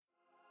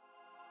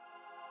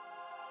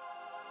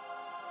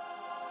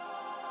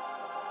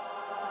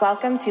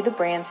Welcome to The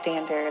Brand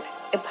Standard,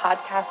 a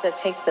podcast that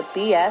takes the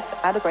BS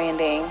out of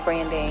branding.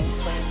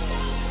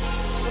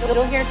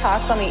 You'll hear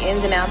talks on the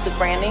ins and outs of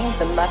branding,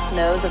 the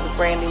must-knows of the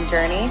branding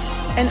journey,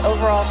 and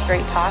overall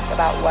straight talk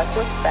about what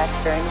to expect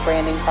during the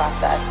branding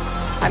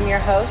process. I'm your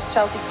host,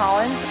 Chelsea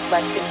Collins.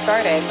 Let's get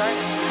started.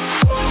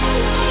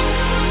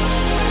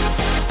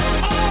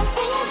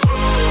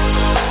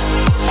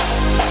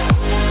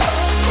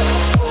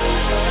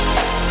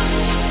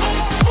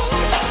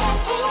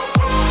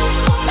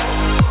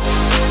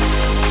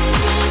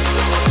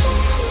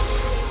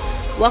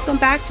 Welcome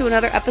back to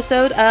another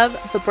episode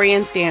of The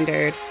Brand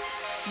Standard.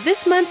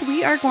 This month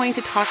we are going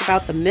to talk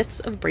about the myths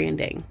of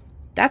branding.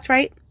 That's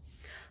right.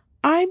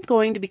 I'm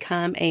going to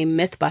become a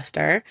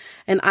mythbuster,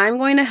 and I'm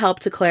going to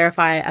help to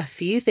clarify a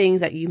few things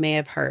that you may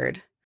have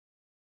heard.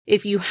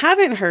 If you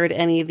haven't heard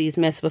any of these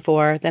myths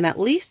before, then at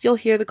least you'll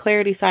hear the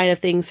clarity side of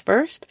things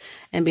first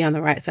and be on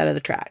the right side of the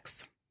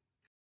tracks.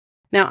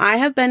 Now, I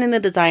have been in the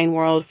design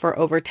world for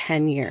over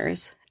 10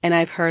 years. And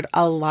I've heard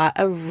a lot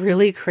of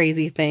really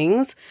crazy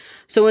things.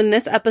 So in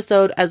this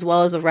episode, as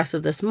well as the rest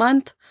of this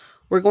month,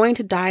 we're going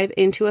to dive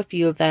into a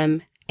few of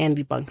them and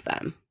debunk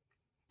them.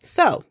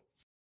 So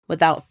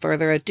without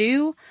further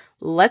ado,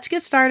 let's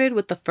get started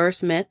with the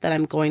first myth that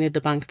I'm going to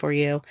debunk for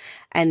you.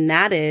 And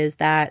that is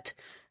that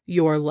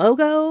your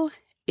logo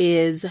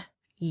is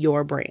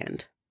your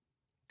brand.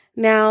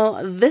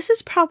 Now, this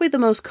is probably the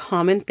most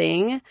common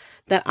thing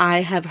that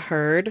I have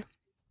heard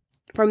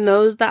from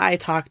those that I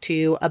talk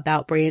to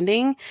about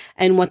branding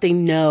and what they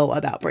know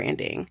about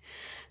branding.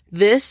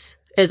 This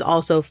is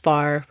also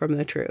far from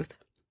the truth.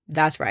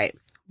 That's right.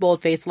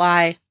 Bold-faced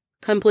lie,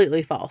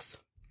 completely false.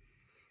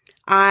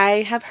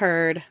 I have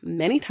heard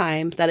many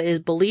times that it is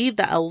believed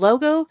that a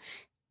logo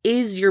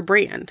is your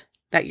brand,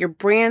 that your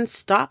brand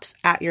stops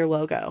at your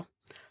logo.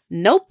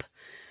 Nope.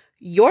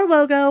 Your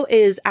logo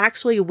is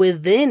actually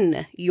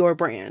within your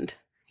brand.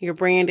 Your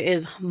brand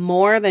is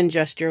more than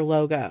just your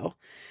logo.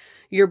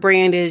 Your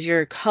brand is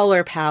your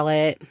color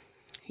palette,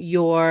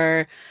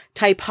 your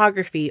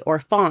typography or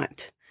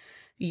font,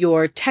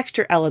 your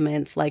texture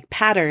elements like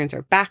patterns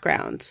or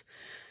backgrounds,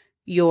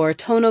 your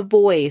tone of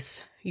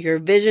voice, your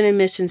vision and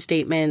mission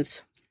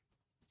statements,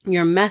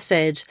 your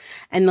message,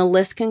 and the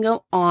list can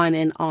go on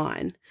and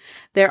on.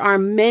 There are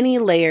many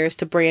layers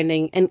to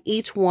branding, and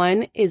each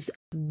one is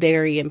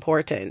very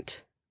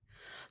important.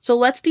 So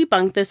let's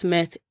debunk this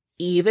myth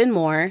even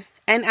more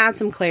and add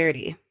some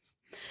clarity.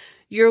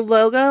 Your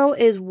logo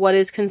is what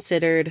is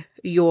considered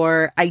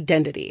your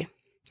identity.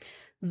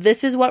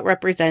 This is what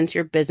represents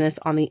your business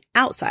on the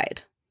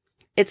outside.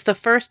 It's the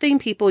first thing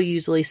people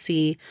usually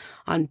see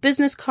on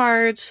business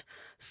cards,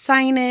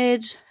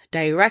 signage,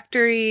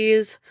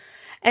 directories,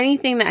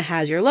 anything that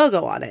has your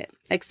logo on it,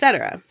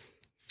 etc.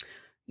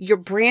 Your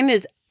brand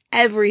is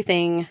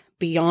everything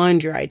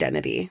beyond your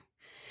identity.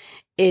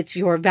 It's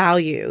your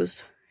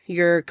values,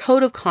 your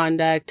code of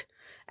conduct,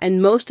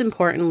 and most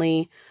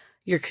importantly,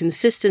 your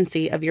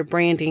consistency of your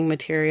branding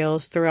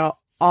materials throughout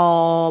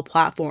all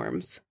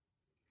platforms.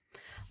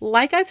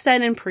 Like I've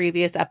said in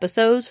previous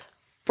episodes,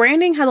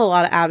 branding has a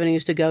lot of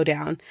avenues to go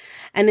down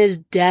and is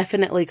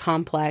definitely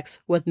complex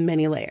with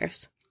many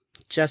layers,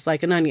 just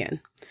like an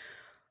onion.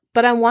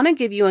 But I want to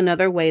give you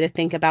another way to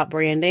think about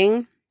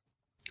branding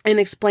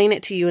and explain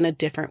it to you in a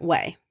different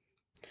way.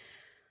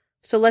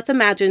 So let's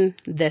imagine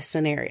this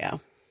scenario.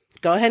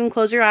 Go ahead and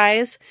close your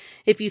eyes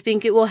if you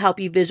think it will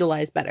help you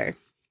visualize better.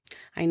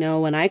 I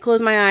know when I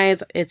close my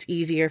eyes, it's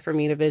easier for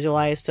me to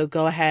visualize. So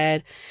go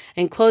ahead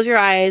and close your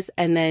eyes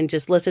and then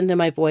just listen to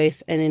my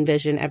voice and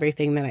envision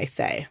everything that I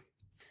say.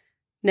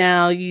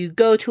 Now you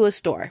go to a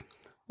store.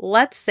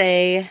 Let's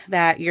say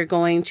that you're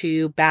going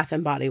to Bath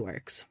and Body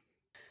Works.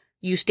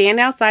 You stand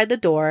outside the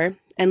door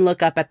and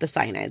look up at the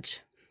signage.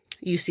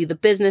 You see the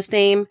business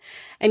name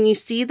and you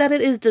see that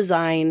it is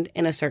designed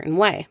in a certain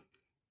way.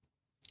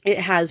 It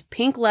has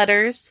pink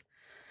letters,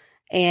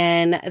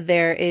 and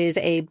there is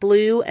a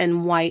blue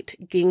and white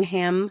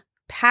gingham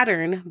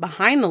pattern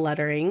behind the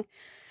lettering,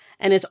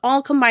 and it's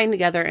all combined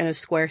together in a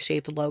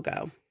square-shaped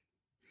logo.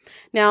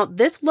 Now,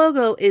 this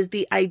logo is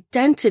the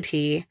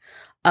identity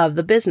of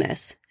the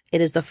business.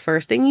 It is the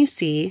first thing you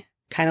see,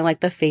 kind of like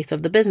the face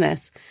of the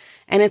business,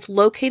 and it's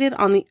located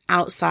on the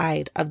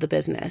outside of the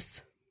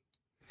business.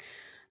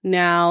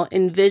 Now,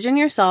 envision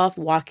yourself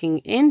walking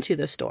into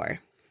the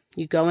store.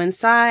 You go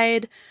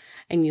inside,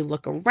 and you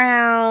look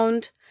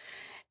around,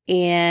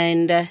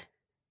 and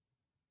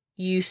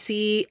you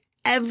see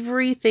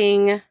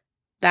everything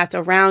that's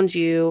around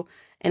you,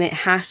 and it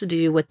has to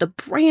do with the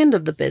brand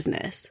of the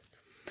business.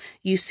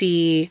 You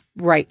see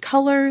bright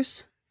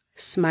colors,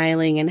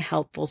 smiling and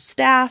helpful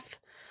staff,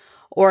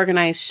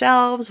 organized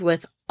shelves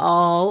with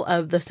all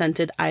of the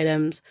scented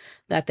items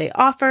that they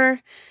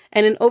offer,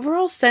 and an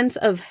overall sense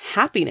of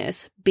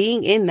happiness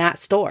being in that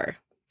store.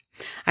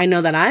 I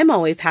know that I'm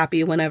always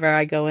happy whenever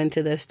I go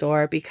into this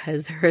store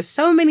because there are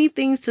so many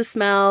things to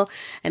smell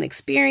and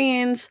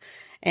experience,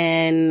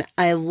 and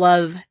I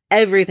love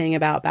everything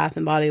about Bath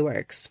and Body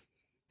Works.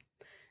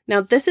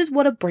 Now, this is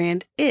what a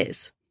brand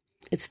is.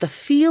 It's the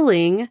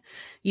feeling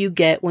you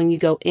get when you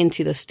go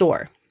into the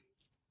store.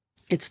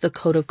 It's the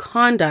code of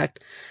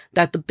conduct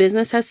that the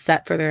business has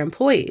set for their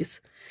employees.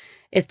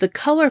 It's the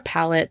color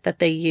palette that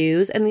they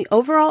use and the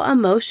overall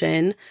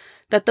emotion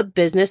that the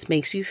business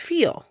makes you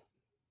feel.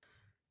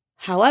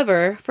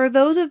 However, for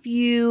those of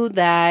you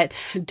that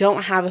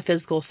don't have a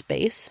physical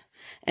space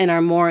and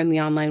are more in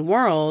the online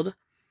world,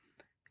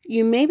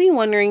 you may be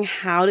wondering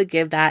how to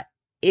give that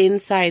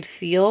inside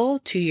feel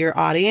to your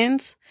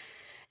audience,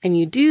 and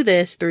you do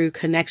this through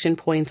connection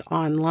points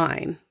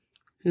online.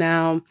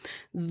 Now,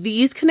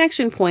 these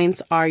connection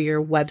points are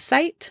your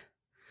website,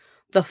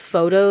 the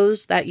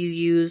photos that you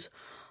use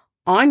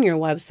on your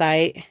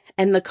website,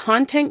 and the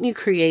content you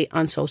create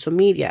on social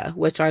media,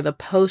 which are the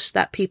posts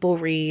that people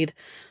read,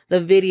 the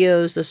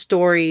videos, the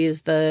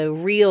stories, the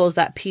reels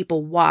that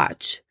people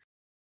watch.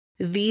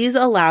 These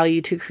allow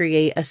you to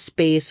create a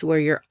space where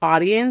your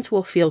audience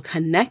will feel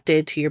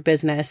connected to your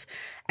business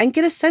and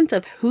get a sense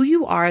of who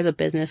you are as a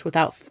business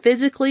without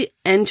physically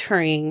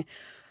entering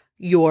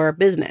your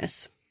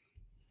business.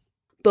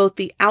 Both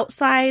the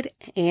outside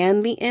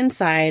and the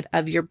inside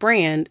of your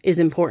brand is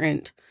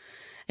important.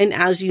 And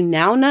as you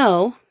now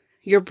know,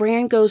 your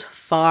brand goes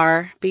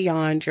far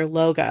beyond your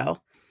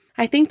logo.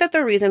 I think that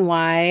the reason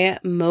why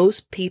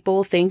most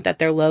people think that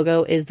their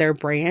logo is their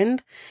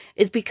brand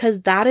is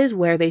because that is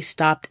where they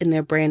stopped in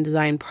their brand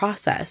design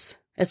process.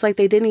 It's like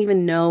they didn't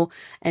even know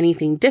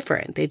anything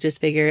different. They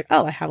just figured,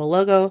 oh, I have a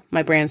logo,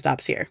 my brand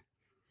stops here.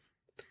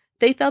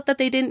 They felt that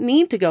they didn't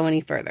need to go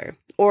any further,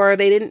 or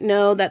they didn't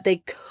know that they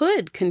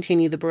could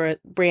continue the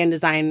brand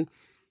design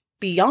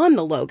beyond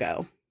the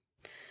logo.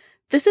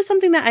 This is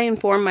something that I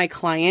inform my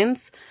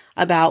clients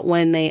about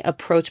when they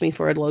approach me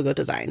for a logo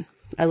design.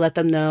 I let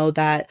them know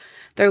that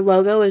their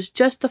logo is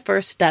just the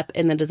first step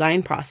in the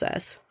design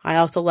process. I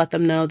also let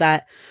them know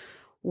that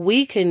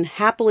we can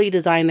happily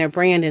design their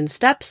brand in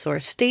steps or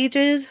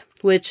stages,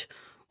 which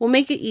will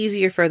make it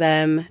easier for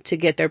them to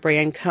get their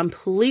brand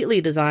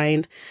completely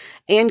designed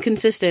and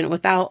consistent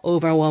without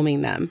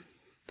overwhelming them.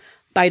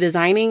 By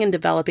designing and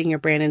developing your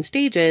brand in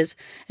stages,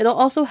 it'll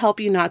also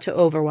help you not to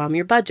overwhelm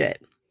your budget,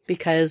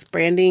 because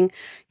branding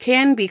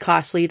can be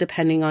costly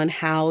depending on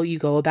how you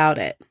go about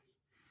it.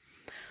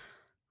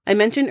 I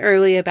mentioned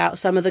earlier about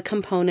some of the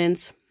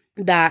components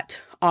that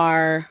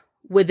are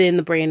within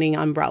the branding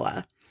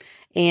umbrella,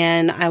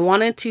 and I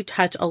wanted to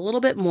touch a little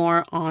bit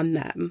more on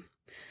them.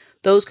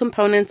 Those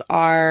components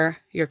are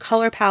your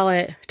color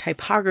palette,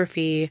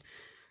 typography,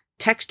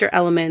 texture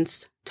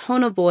elements,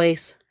 tone of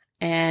voice,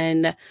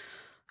 and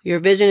your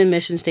vision and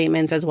mission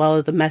statements, as well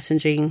as the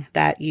messaging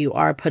that you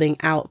are putting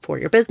out for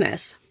your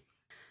business.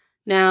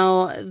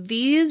 Now,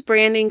 these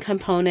branding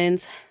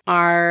components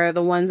are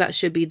the ones that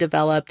should be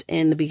developed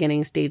in the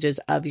beginning stages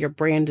of your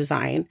brand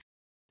design,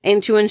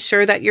 and to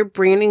ensure that your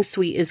branding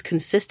suite is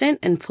consistent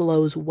and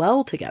flows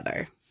well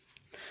together.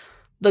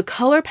 The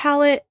color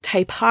palette,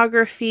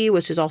 typography,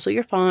 which is also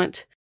your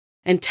font,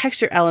 and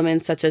texture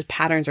elements such as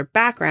patterns or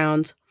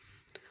backgrounds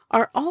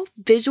are all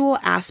visual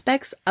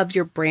aspects of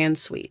your brand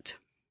suite.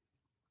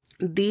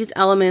 These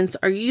elements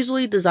are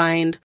usually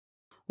designed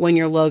when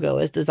your logo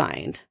is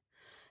designed.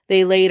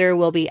 They later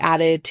will be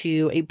added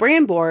to a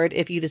brand board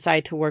if you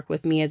decide to work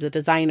with me as a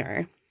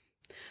designer.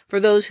 For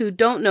those who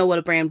don't know what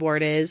a brand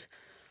board is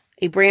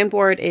a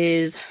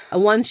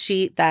one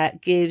sheet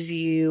that gives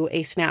you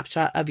a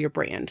snapshot of your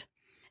brand.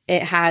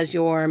 It has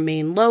your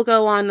main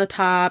logo on the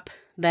top.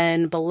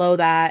 Then below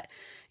that,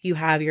 you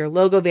have your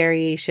logo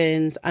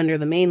variations under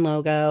the main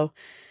logo.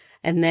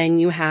 And then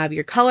you have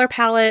your color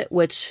palette,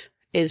 which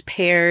is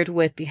paired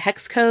with the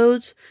hex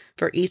codes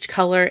for each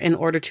color in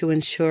order to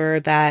ensure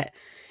that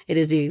it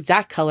is the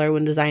exact color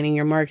when designing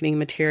your marketing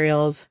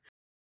materials.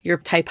 Your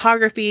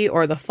typography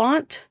or the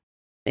font,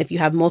 if you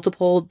have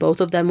multiple,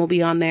 both of them will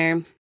be on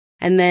there.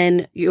 And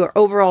then your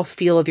overall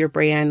feel of your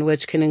brand,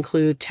 which can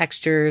include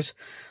textures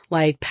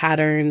like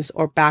patterns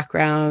or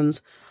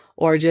backgrounds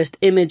or just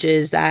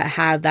images that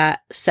have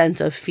that sense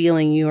of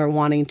feeling you are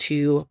wanting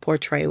to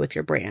portray with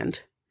your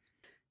brand.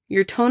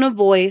 Your tone of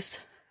voice,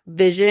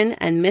 vision,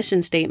 and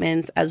mission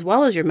statements, as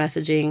well as your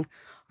messaging,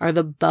 are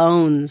the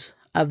bones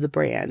of the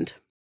brand.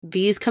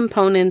 These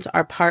components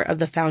are part of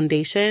the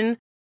foundation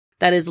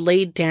that is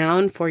laid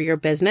down for your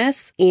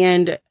business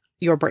and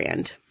your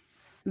brand.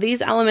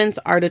 These elements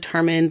are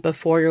determined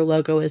before your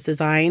logo is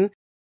designed,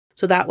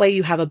 so that way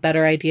you have a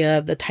better idea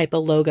of the type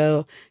of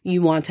logo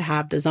you want to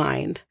have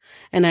designed.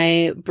 And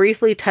I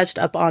briefly touched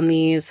up on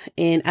these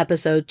in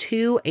episode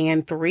 2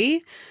 and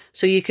 3,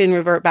 so you can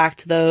revert back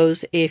to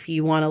those if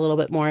you want a little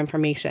bit more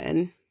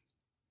information.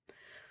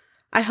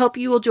 I hope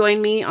you will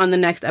join me on the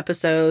next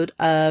episode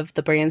of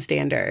The Brand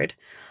Standard.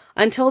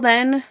 Until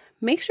then,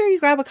 make sure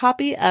you grab a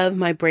copy of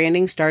my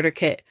branding starter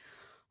kit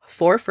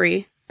for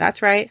free.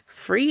 That's right,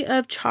 free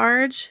of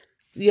charge.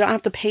 You don't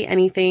have to pay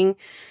anything.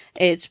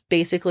 It's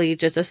basically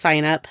just a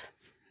sign up.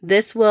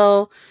 This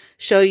will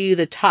show you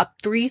the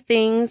top 3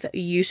 things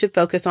you should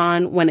focus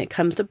on when it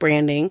comes to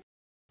branding.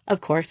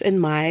 Of course, in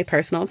my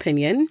personal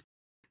opinion.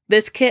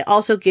 This kit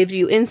also gives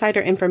you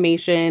insider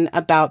information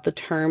about the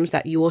terms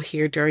that you will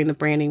hear during the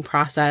branding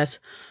process,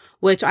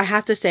 which I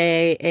have to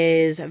say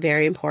is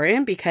very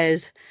important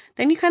because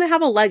then you kind of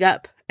have a leg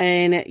up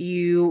and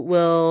you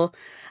will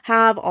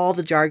have all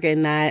the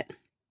jargon that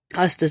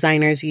us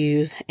designers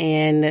use,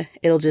 and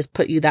it'll just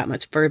put you that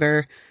much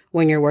further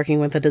when you're working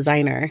with a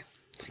designer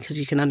because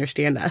you can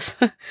understand us.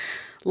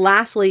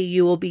 Lastly,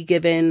 you will be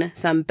given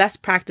some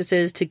best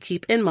practices to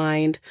keep in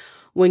mind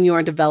when you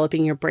are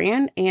developing your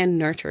brand and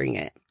nurturing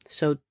it.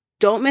 So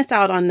don't miss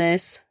out on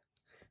this.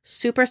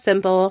 Super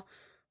simple.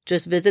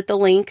 Just visit the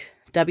link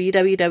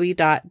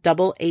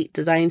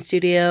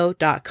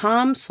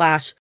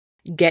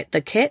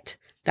www.double8designstudio.com/getthekit.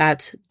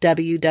 That's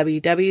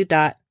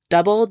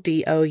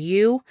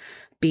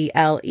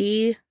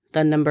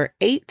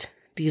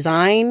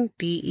www.double8design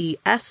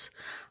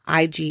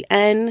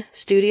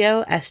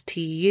studio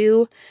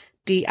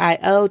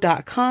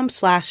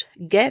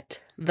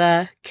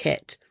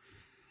studio.com/getthekit.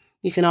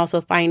 You can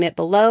also find it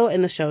below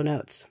in the show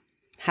notes.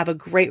 Have a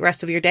great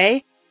rest of your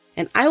day,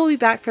 and I will be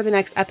back for the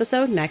next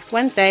episode next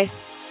Wednesday.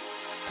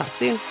 Talk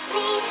soon.